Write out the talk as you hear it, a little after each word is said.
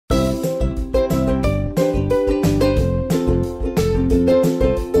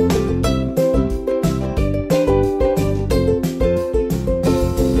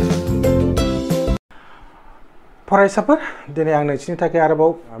फरायसाफोर दिनै आं नोंसिनि थाखाय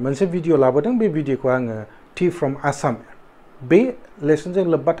आरोबाव मोनसे भिडिअ लाबोदों बे भिडिअखौ आङो टी फ्रम आसाम बे लेसनजों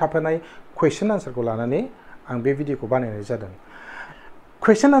लोब्बा थाफानाय क्वेश्चन आन्सारखौ लानानै आं बे भिडिअखौ बानायनाय जादों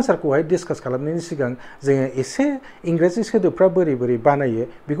क्वेश्चन आन्सारखौहाय डिसकास खालामनायनि सिगां जोङो एसे इंराजि सोदोबफ्रा बोरै बोरै बानायो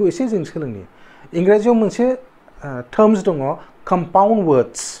बेखौ एसे जों सोलोंनि इंराजियाव मोनसे टर्म्स दङ कम्पाउन्ड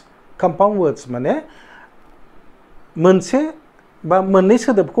वर्ड्स माने मोनसे बा मोननै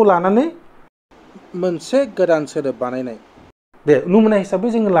सोदोबखौ लानानै मोनसे गोदान सोदोब बानायनाय दे नमुना हिसाबै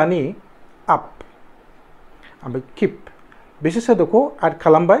जोङो लानि आप ओमफ्राय किप बिसोर सोदोबखौ आद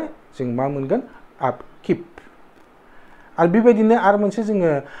खालामबाय जों मा मोनगोन आप किप आरो बेबायदिनो आरो मोनसे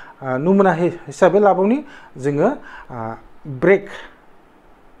जोङो नमुना हिसाबै लाबावनि जोङो ब्रेक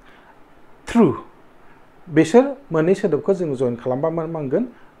थ्रु बिसोर मोननै सोदोबखौ जोङो जइन खालामबा मा मोनगोन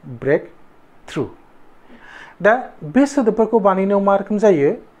ब्रेक थ्रु दा बे सोदोबफोरखौ बानायनायाव मा रोखोम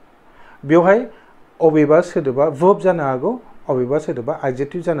जायो बेवहाय अबेबा सोदोबा verb जानो हागौ अबेबा सोदोबा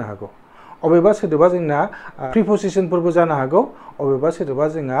adjective जानो हागौ अबेबा सोदोबा जोंना prepositionफोरबो जानो हागौ अबेबा सोदोबा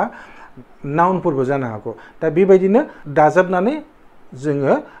जोंहा नाउनफोरबो जानो हागौ दा बेबायदिनो दाजाबनानै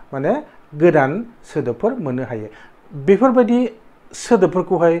जोङो माने गोदान सोदोबफोर मोननो हायो बेफोरबायदि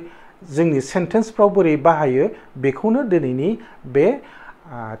सोदोबफोरखौहाय जोंनि सेन्टेन्सफ्राव बोरै बाहायो बेखौनो दिनैनि बे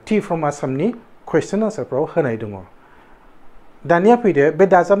टी फ्रम आसामनि क्वेश्चन आन्सारफ्राव होनाय दङ दानिया फैदो बे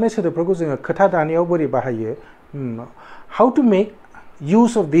दाजाबनाय सोदोबफोरखौ जोङो खोथा दानायाव बोरै बाहायो how to make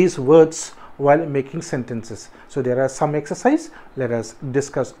use of these words while making sentences so there are some exercise let us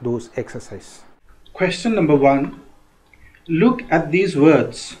discuss those exercise question number 1 look at these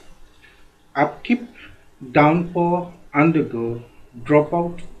words upkeep downpour undergo drop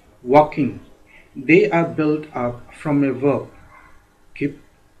out walking they are built up from a verb keep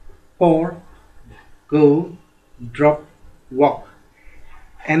pour go drop walk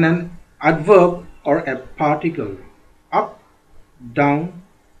and an adverb or a particle up down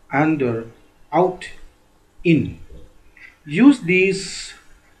under out in use these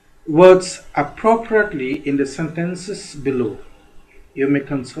words appropriately in the sentences below you may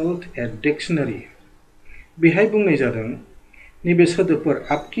consult a dictionary बेहाय बुंनाय जादों नैबे सोदोबफोर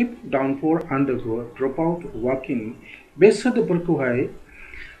upkeep downpour undergo drop out walking बे सोदोबफोरखौहाय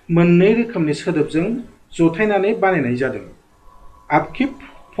मोननै रोखोमनि सोदोबजों जथायनानै बानायनाय जादों upkeep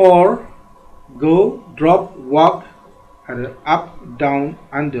pour go drop walk आरो up down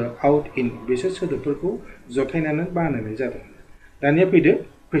under out in बिसोर सोदोबफोरखौ जथायनानै बानायनाय जादों दानिया फैदो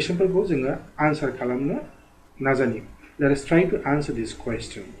क्वेश्चनफोरखौ जोङो आन्सार खालामनो नाजानि let us try to answer this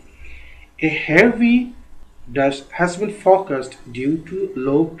question a heavy dust has been forecast due to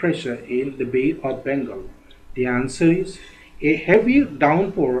low pressure in the Bay of Bengal the answer is a heavy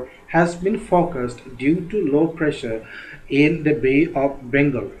downpour has been forecast due to low pressure in the Bay of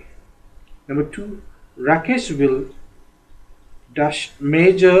Bengal. Number 2, Rakesh will dash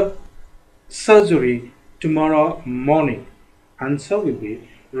major surgery tomorrow morning. Answer will be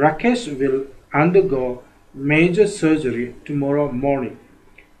Rakesh will undergo major surgery tomorrow morning.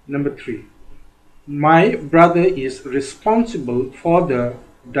 Number 3, my brother is responsible for the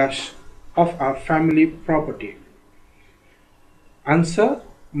dash of our family property. Answer,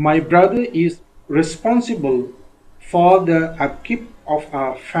 my brother is responsible for the upkeep of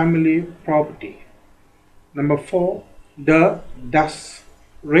our family property. Number 4, the DAS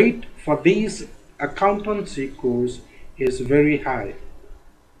rate for this accountancy course is very high.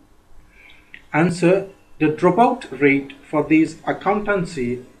 Answer, the dropout rate for this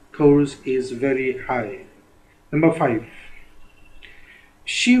accountancy course is very high. Number 5,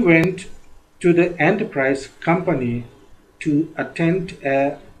 she went to the enterprise company to attend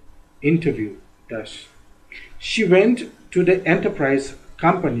a interview dash she went to the enterprise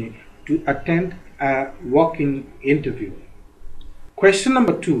company to attend a walk-in interview question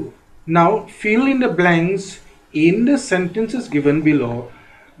number 2 now fill in the blanks in the sentences given below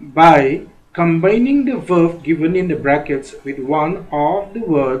by combining the verb given in the brackets with one of the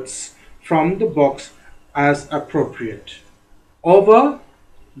words from the box as appropriate over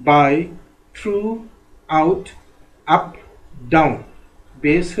by through out up down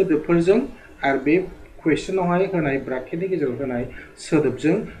बे सोदोबफोरजों आरो बे क्वेश्चनावहाय होनाय ब्रैकेटनि गेजेराव होनाय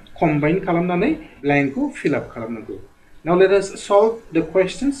सोदोबजों combine खालामनानै लाइनखौ fill up खालामनांगौ Now let us solve the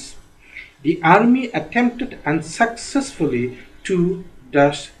questions The army attempted unsuccessfully to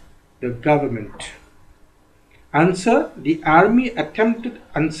dash the government Answer The army attempted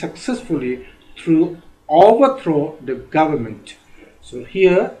unsuccessfully to overthrow the government So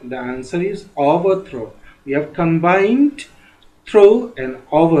here the answer is overthrow We have combined throw and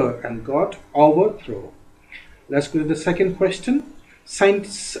over and got overthrow. Let's go to the second question.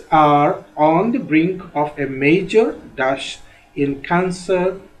 Scientists are on the brink of a major dash in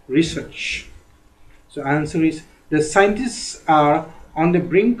cancer research. So answer is, the scientists are on the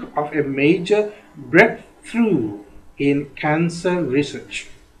brink of a major breakthrough in cancer research.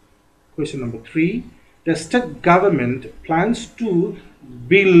 Question number 3. The state government plans to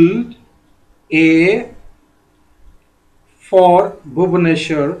build a for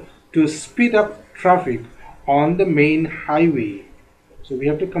Bhubaneswar to speed up traffic on the main highway. So we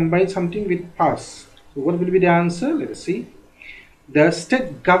have to combine something with pass. So what will be the answer? Let us see. The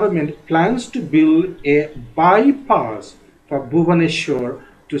state government plans to build a bypass for Bhubaneswar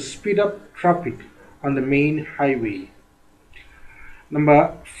to speed up traffic on the main highway.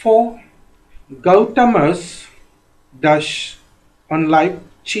 Number 4. Gautama's dash on life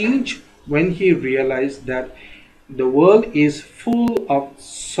changed when he realized that the world is full of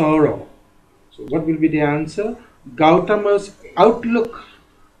sorrow. So what will be the answer? Gautama's outlook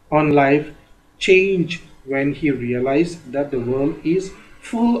on life changed when he realized that the world is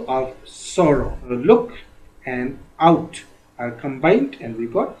full of sorrow. Look and out are combined and we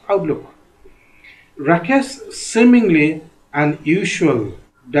got outlook. Rakesh seemingly unusual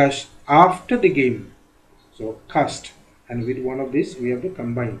dash after the game. So cast, and with one of these we have to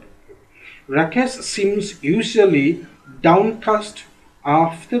combine. Rakesh seems usually downcast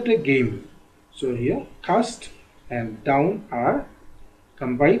after the game. So here cast and down are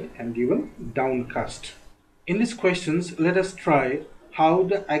combined and given downcast. In these questions, let us try how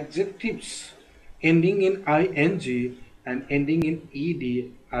the adjectives ending in ing and ending in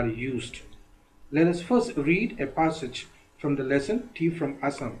ed are used. Let us first read a passage from the lesson Tea from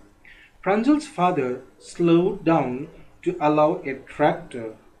Assam. Pranjal's father slowed down to allow a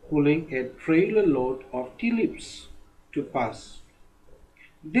tractor pulling a trailer load of tea leaves to pass.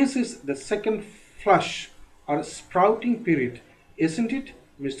 This is the second flush or sprouting period, isn't it,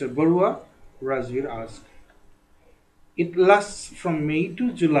 Mr. Barua? Razvir asked. It lasts from May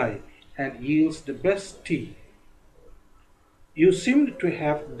to July and yields the best tea. You seemed to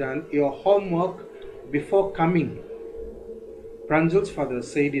have done your homework before coming, Pranjal's father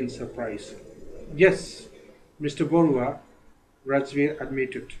said in surprise. Yes, Mr. Barua, Razvir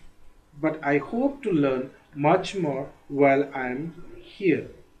admitted, but I hope to learn much more while I am here.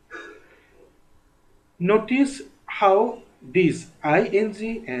 Notice how these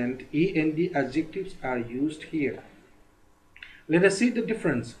ing and end adjectives are used here. Let us see the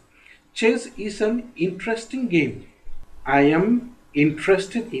difference. Chess is an interesting game. I am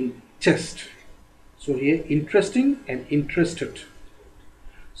interested in chess. So here interesting and interested.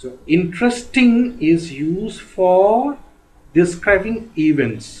 So interesting is used for describing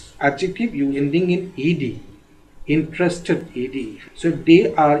events. Adjective you ending in ed. Interested ed. So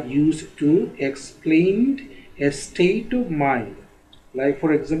they are used to explain a state of mind. Like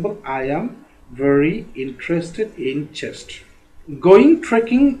for example, I am very interested in chess. Going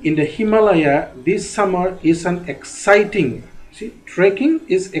trekking in the Himalaya this summer is an exciting. See, trekking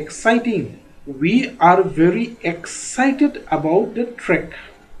is exciting. We are very excited about the trek.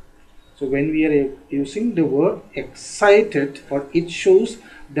 So when we are using the word excited, or it shows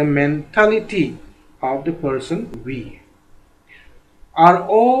the mentality of the person we. Are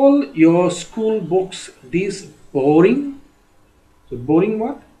all your school books this boring? So boring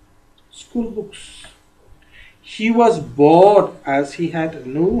what? School books. He was bored as he had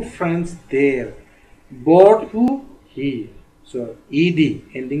no friends there. Bored who? He. So ed,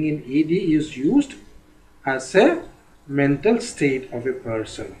 ending in ed is used as a mental state of a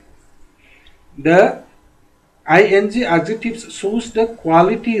person. The ing adjectives shows the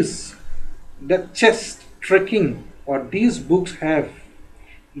qualities that chess, trekking or these books have.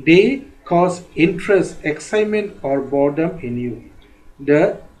 They cause interest, excitement or boredom in you.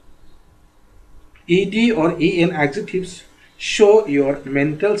 The ed or en adjectives show your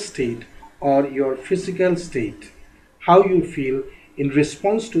mental state or your physical state, how you feel in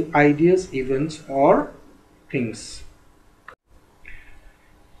response to ideas, events or things.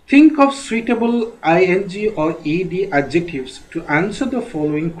 Think of suitable ing or ed adjectives to answer the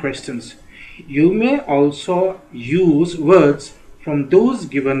following questions. You may also use words from those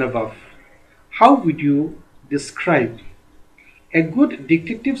given above. How would you describe a good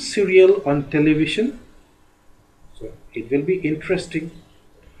detective serial on television? So it will be interesting.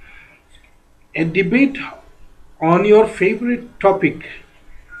 A debate on your favorite topic.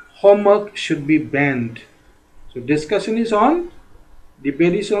 Homework should be banned. So discussion is on,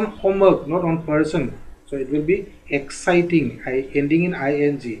 debate is on homework, not on person. So it will be exciting, ending in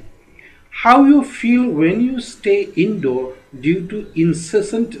ing. How you feel when you stay indoor due to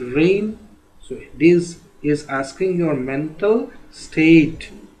incessant rain. So this is asking your mental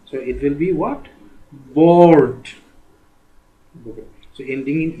state. So it will be what? Bored. So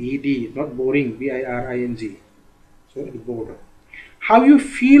ending in ed, not boring, B-I-R-I-N-G. So bored. How you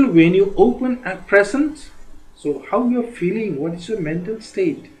feel when you open a present? So how you're feeling? What is your mental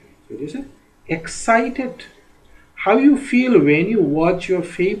state? So it is excited. How you feel when you watch your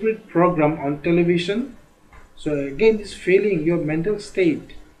favorite program on television? So again, this feeling, your mental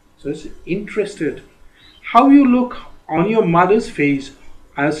state. So it's interested. How you look on your mother's face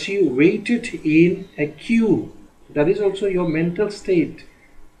as she waited in a queue. That is also your mental state.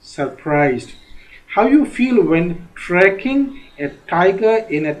 Surprised. How you feel when tracking a tiger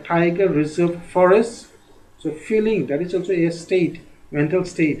in a tiger reserve forest. So feeling, that is also a state, mental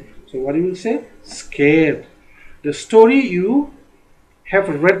state. So what you will say? Scared. The story you have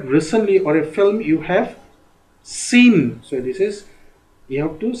read recently or a film you have seen. So this is, you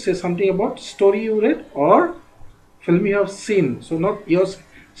have to say something about story you read or film you have seen. So not your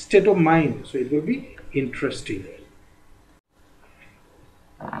state of mind. So it will be interesting.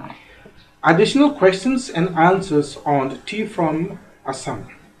 Additional questions and answers on tea from Assam.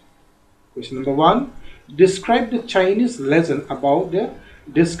 Question number 1. Describe the Chinese legend about the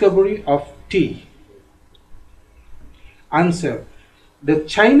discovery of tea. Answer. The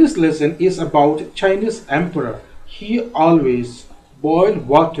Chinese legend is about Chinese emperor. He always boiled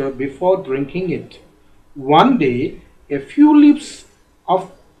water before drinking it. One day, a few leaves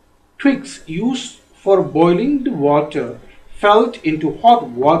of twigs used for boiling the water fell into hot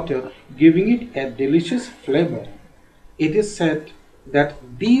water, giving it a delicious flavor. It is said that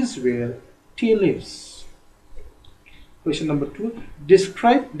these were tea leaves. Question number 2.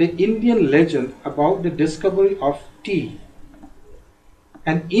 Describe the Indian legend about the discovery of tea.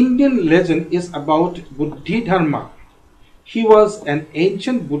 An Indian legend is about Buddhidharma. He was an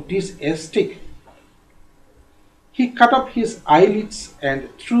ancient Buddhist ascetic. He cut up his eyelids and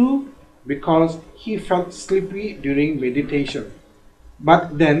threw because he felt sleepy during meditation.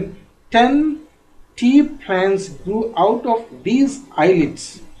 But then 10 tea plants grew out of these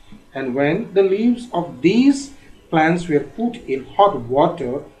eyelids, and when the leaves of these plants were put in hot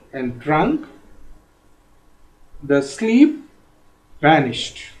water and drunk, the sleep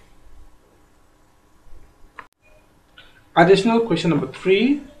vanished. Additional question number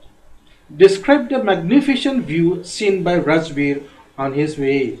 3. Describe the magnificent view seen by Rajbir on his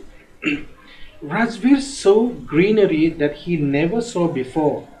way. Rajbir saw greenery that he never saw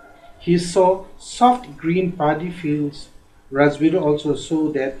before. He saw soft green paddy fields. Rajbir also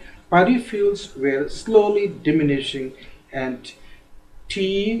saw that paddy fields were slowly diminishing and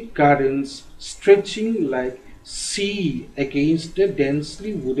tea gardens stretching like sea against the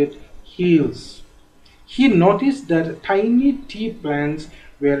densely wooded hills. He noticed that tiny tea plants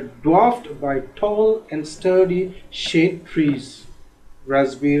were dwarfed by tall and sturdy shade trees.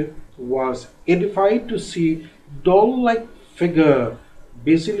 Rajbir was edified to see doll-like figure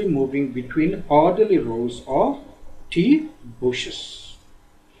busily moving between orderly rows of tea bushes.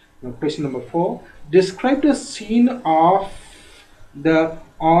 Now question number 4. Describe the scene of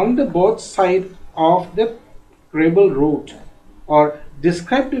on the both sides of the gravel road, or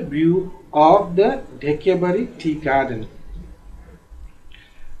describe the view of the Dhekebari tea garden.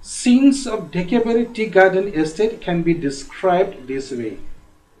 Scenes of Dhekebari tea garden estate can be described this way.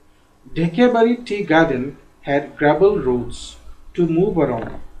 Dhekebari tea garden had gravel roads to move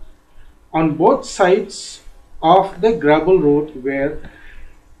around. On both sides of the gravel road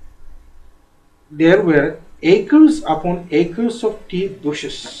there were acres upon acres of tea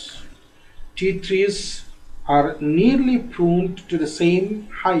bushes. Tea trees are nearly pruned to the same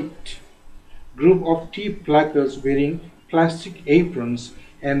height. Group of tea pluckers wearing plastic aprons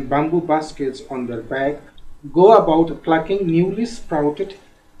and bamboo baskets on their back go about plucking newly sprouted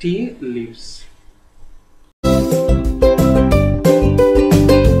tea leaves.